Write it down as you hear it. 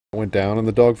went down in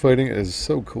the dogfighting is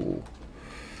so cool.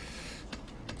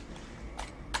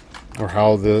 Or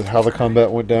how the combat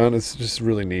went down. It's just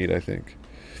really neat, I think.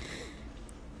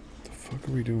 What the fuck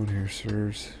are we doing here,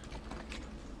 sirs?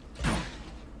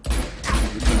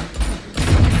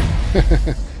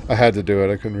 I had to do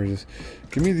it. I couldn't resist.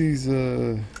 Give me these.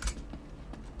 Damn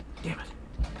it.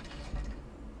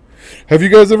 Have you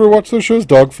guys ever watched those shows,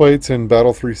 Dogfights and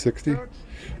Battle 360?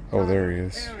 Oh, there he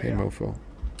is. Hey, mofo.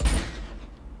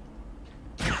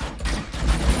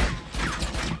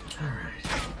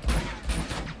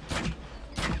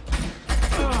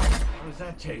 How does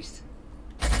that taste?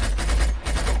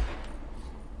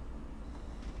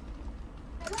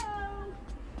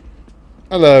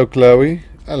 Hello, Chloe.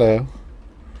 Hello.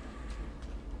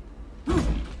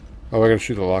 Oh, I gotta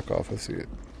shoot the lock off. I see it.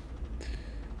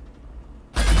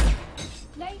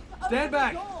 Stand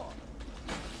back!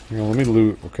 Hang on, let me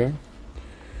loot, okay?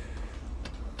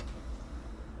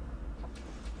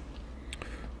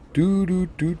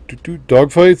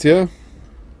 Dogfights, yeah?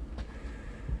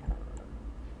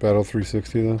 Battle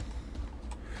 360, though.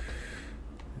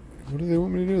 What do they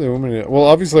want me to do? They want me to... Well,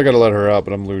 obviously I gotta let her out,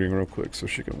 but I'm looting real quick so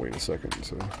she can wait a second,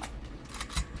 so...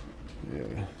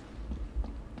 Yeah.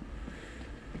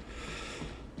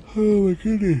 Oh my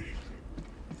goodness.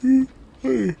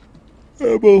 Hey.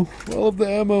 Ammo. I love the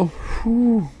ammo.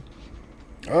 Whew.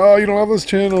 Oh, you don't have those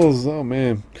channels. Oh,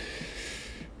 man.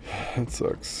 That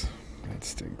sucks. That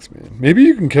stinks, man. Maybe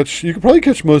you can catch... You can probably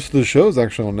catch most of the shows,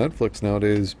 actually, on Netflix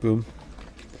nowadays. Boom.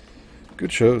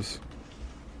 Good shows.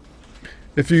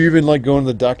 If you even, like, go in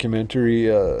the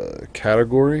documentary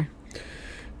category,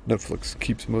 Netflix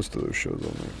keeps most of those shows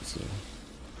on there, so...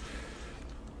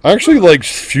 I actually liked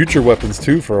Future Weapons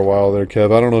too for a while there,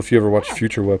 Kev. I don't know if you ever watched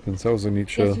Future Weapons. That was a neat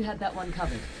show. Yes, you had that one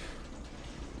covered.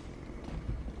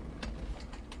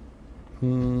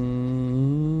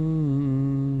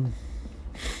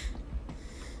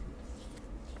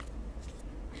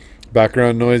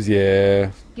 Background noise, yeah.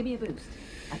 Give me a boost.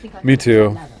 I think I Me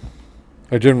too.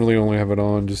 I generally only have it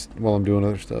on just while I'm doing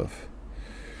other stuff.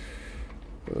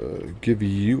 Give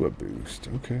you a boost.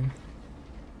 Okay.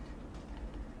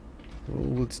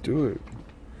 Well, let's do it.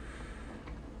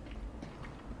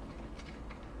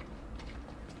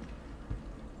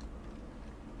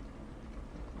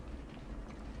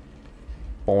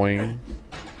 Boing.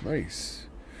 Nice.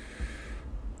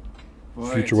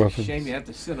 Boy, Future it's weapons. a shame you have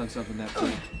to sit on something that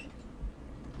big.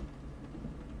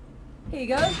 Here you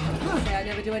go. Say I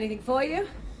never do anything for you.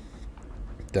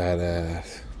 That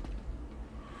ass.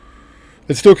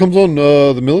 It still comes on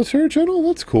the military channel?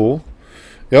 That's cool.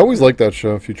 Yeah, I always liked that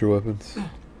show, Future Weapons.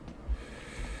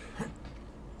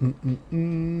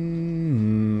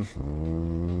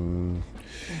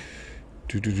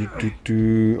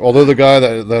 Although the guy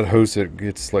that hosts it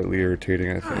gets slightly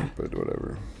irritating, I think, but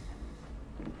whatever.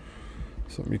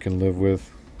 Something you can live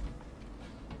with.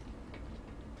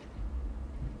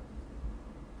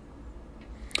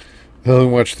 I only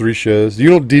watched 3 shows. You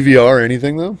don't DVR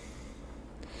anything, though?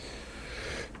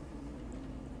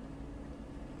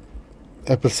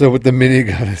 Episode with the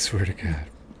minigun, I swear to God.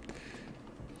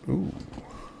 Ooh.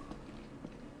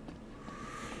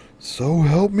 So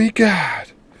help me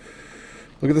God.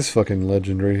 Look at this fucking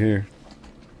legend right here.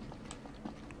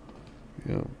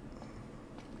 Yeah.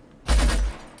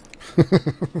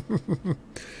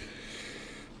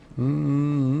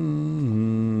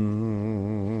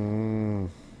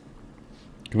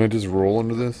 Can I just roll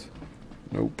under this?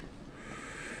 Nope.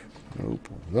 Nope.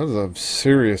 That is a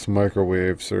serious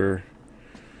microwave, sir.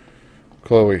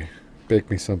 Chloe,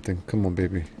 bake me something. Come on,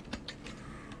 baby.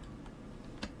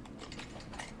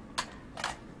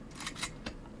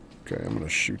 Okay, I'm going to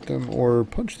shoot them or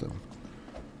punch them.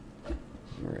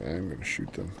 Alright, I'm going to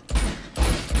shoot them.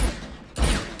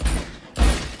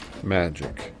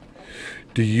 Magic.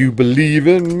 Do you believe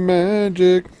in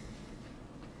magic?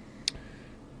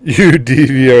 You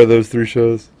DVR those 3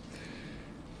 shows?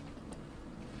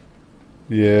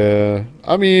 Yeah.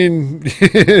 I mean...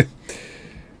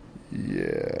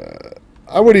 yeah.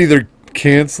 I would either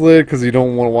cancel it because you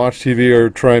don't want to watch TV or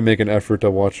try and make an effort to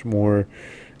watch more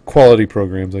quality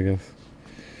programs, I guess.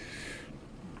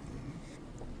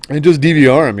 And just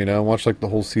DVR, I mean, I watch like the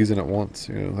whole season at once.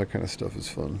 You know, that kind of stuff is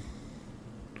fun.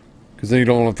 Because then you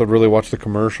don't have to really watch the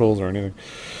commercials or anything.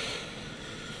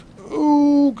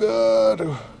 Oh,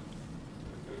 God.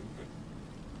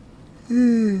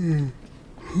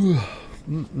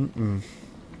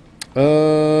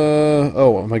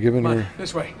 Oh, am I giving her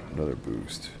this way? Another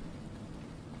boost?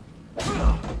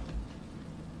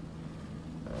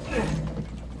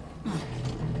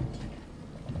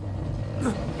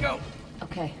 Go.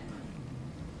 Okay.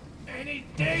 Any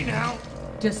day now.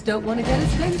 Just don't want to get a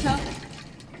splinter.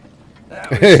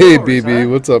 Hey, BB,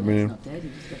 what's up, man? Not dead, he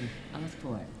just didn't ask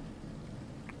for it.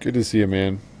 Good to see you,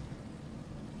 man.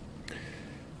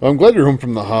 Well, I'm glad you're home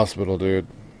from the hospital, dude.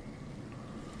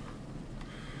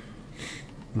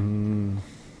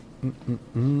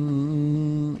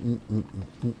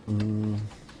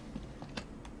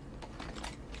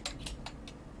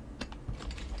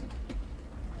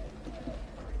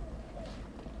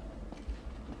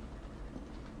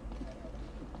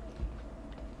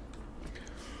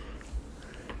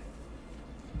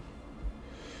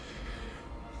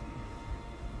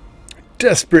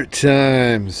 Desperate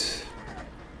times.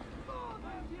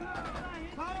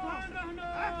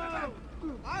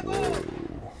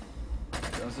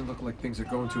 Doesn't look like things are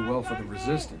going too well for the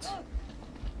resistance.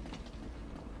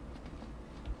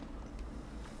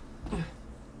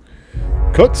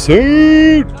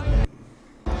 Cutscene!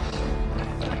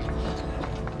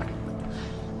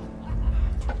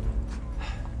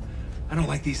 I don't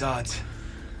like these odds.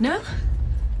 No?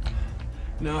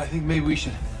 No, I think maybe we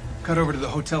should cut over to the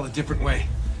hotel a different way.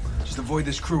 Just avoid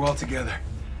this crew altogether.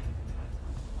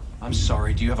 I'm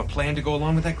sorry, do you have a plan to go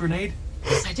along with that grenade?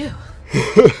 Yes, I do.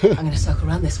 I'm gonna circle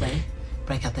around this way,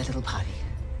 break up their little party.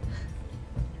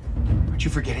 Aren't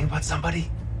you forgetting about somebody?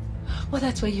 Well,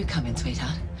 that's where you come in,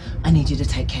 sweetheart. I need you to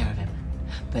take care of him.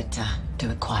 But,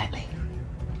 do it quietly.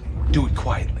 Do it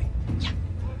quietly. Yeah.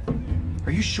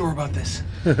 Are you sure about this?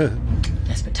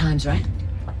 Desperate times, right?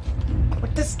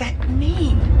 What does that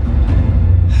mean?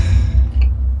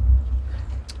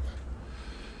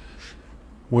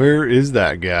 Where is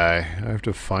that guy? I have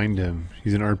to find him.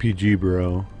 He's an RPG,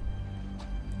 bro.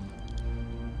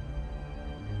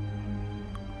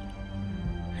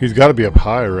 He's got to be up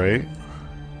high, right?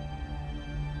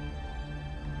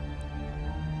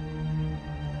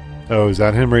 Oh, is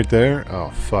that him right there? Oh,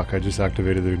 fuck. I just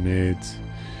activated their nades.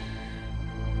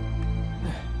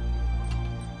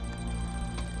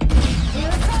 I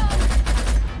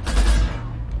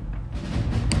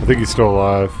think he's still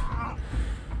alive.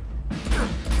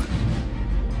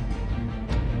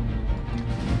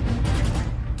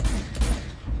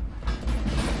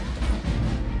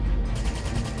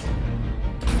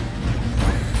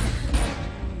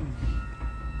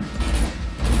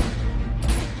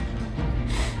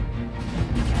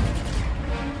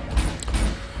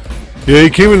 Yeah, he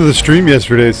came into the stream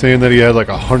yesterday saying that he had like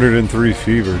 103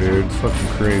 fever, dude. It's fucking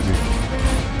crazy.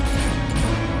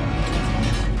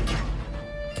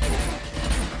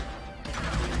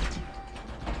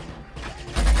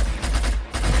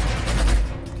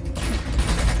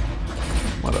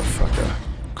 Motherfucker.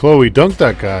 Chloe, dunk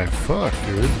that guy. Fuck,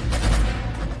 dude.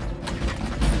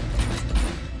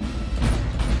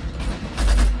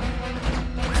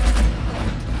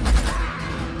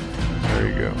 There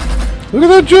you go. Look at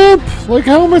that jump! Like,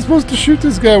 how am I supposed to shoot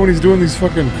this guy when he's doing these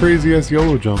fucking crazy-ass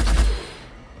YOLO jumps?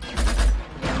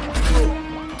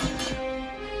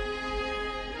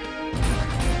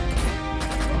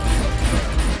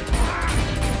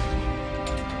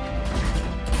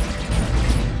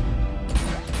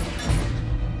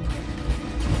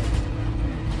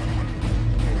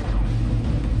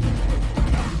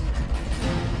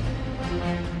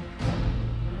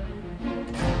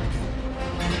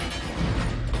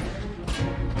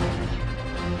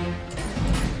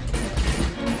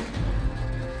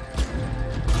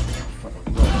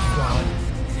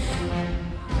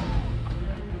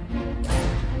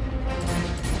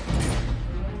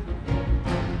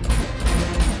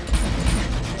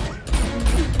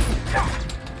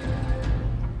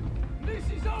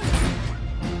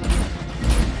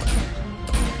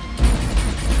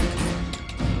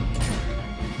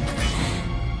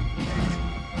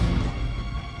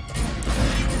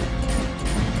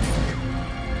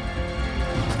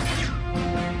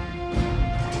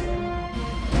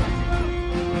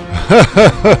 Look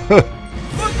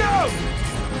out!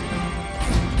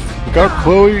 Look out,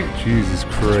 Chloe! Jesus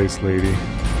Christ, lady.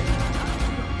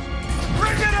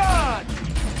 Bring it on!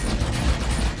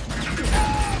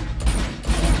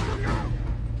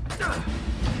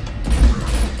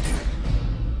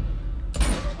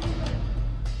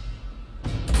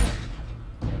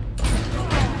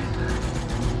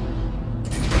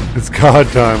 It's God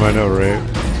time, I know, right?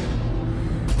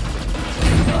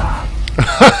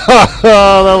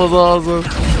 That was awesome.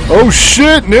 Oh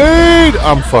shit, Nate!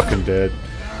 I'm fucking dead.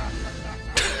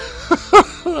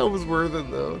 That was worth it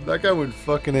though. That guy went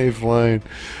fucking A flying.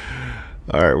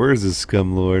 Alright, where's this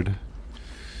scum lord?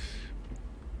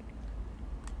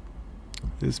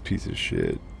 This piece of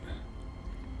shit.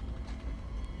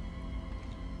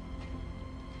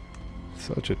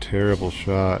 Such a terrible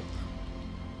shot.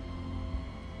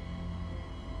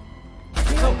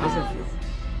 How's that feel?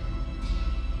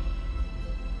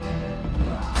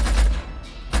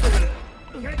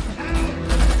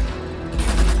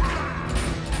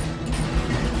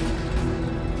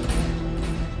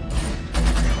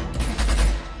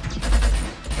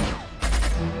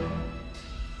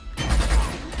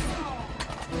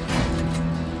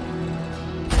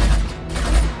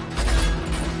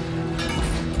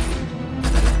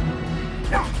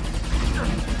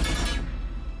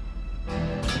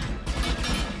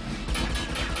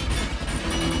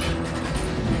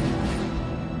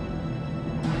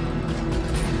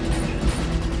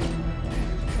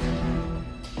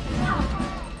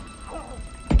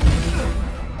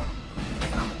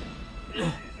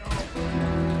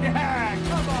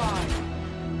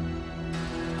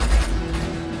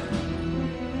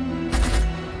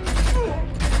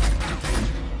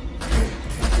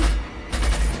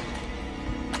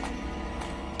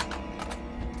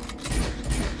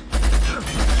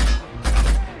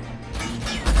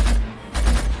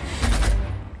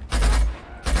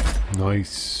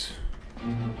 Nice.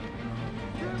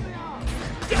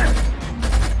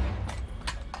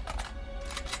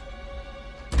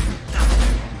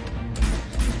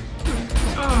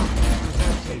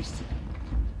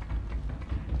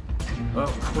 Oh,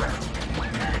 crap.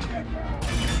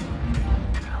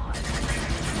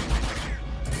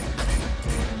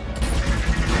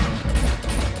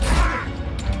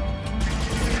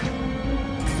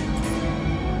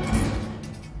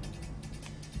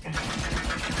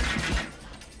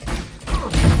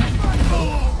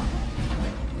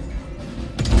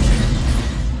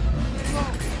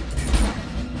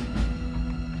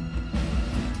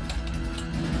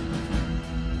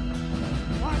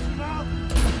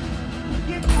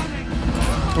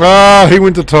 Ah, he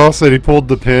went to toss it. He pulled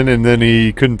the pin and then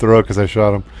he couldn't throw it because I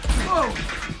shot him.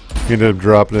 He ended up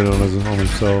dropping it on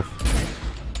himself.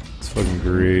 It's fucking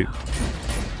great.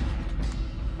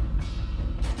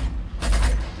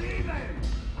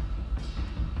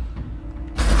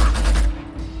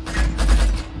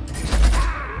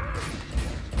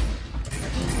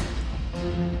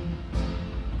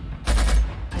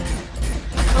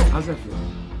 How's that feel?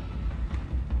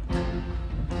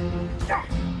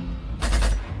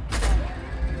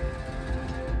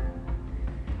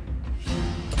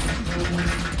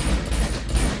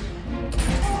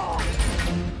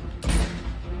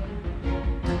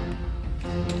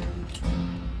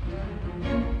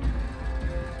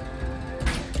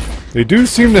 They do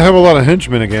seem to have a lot of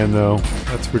henchmen again, though.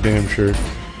 That's for damn sure.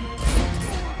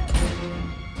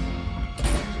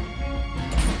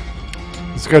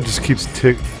 This guy just keeps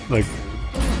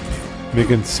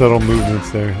making subtle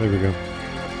movements there. There we go.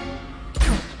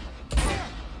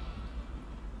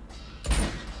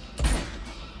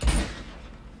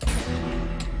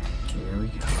 Here we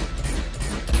go.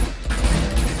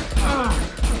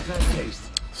 How's that taste?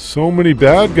 So many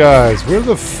bad guys. Where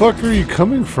the fuck are you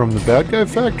coming from? The bad guy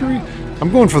factory? I'm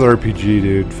going for the RPG,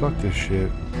 dude. Fuck this shit.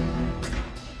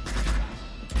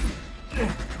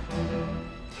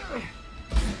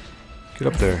 Get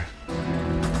up there.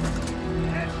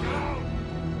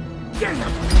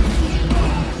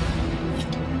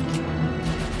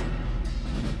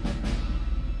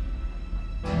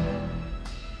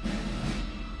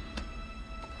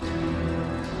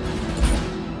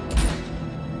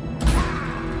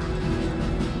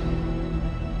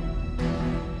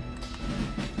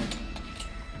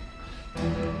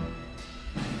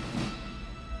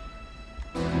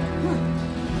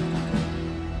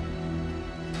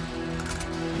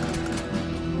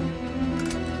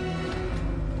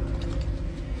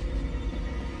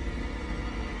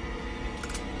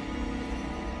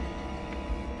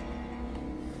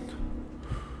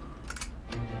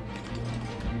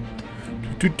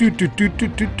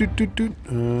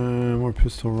 More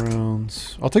pistol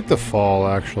rounds. I'll take the fall,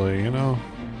 actually, you know.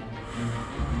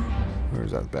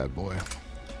 Where's that bad boy?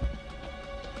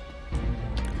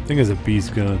 I think it's a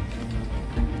beast gun.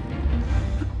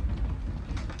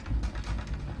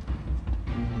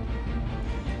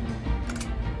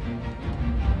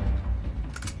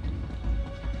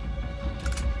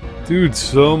 Dude,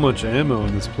 so much ammo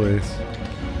in this place.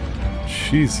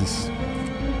 Jesus.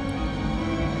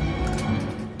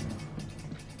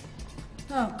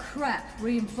 Oh, crap.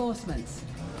 Reinforcements.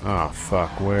 Ah, fuck,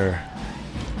 where?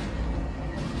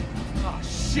 Oh,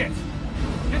 shit!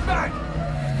 Get back!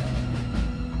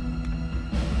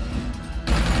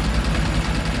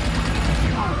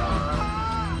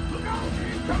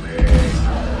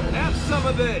 Have some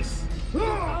of this!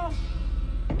 How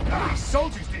many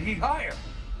soldiers did he hire?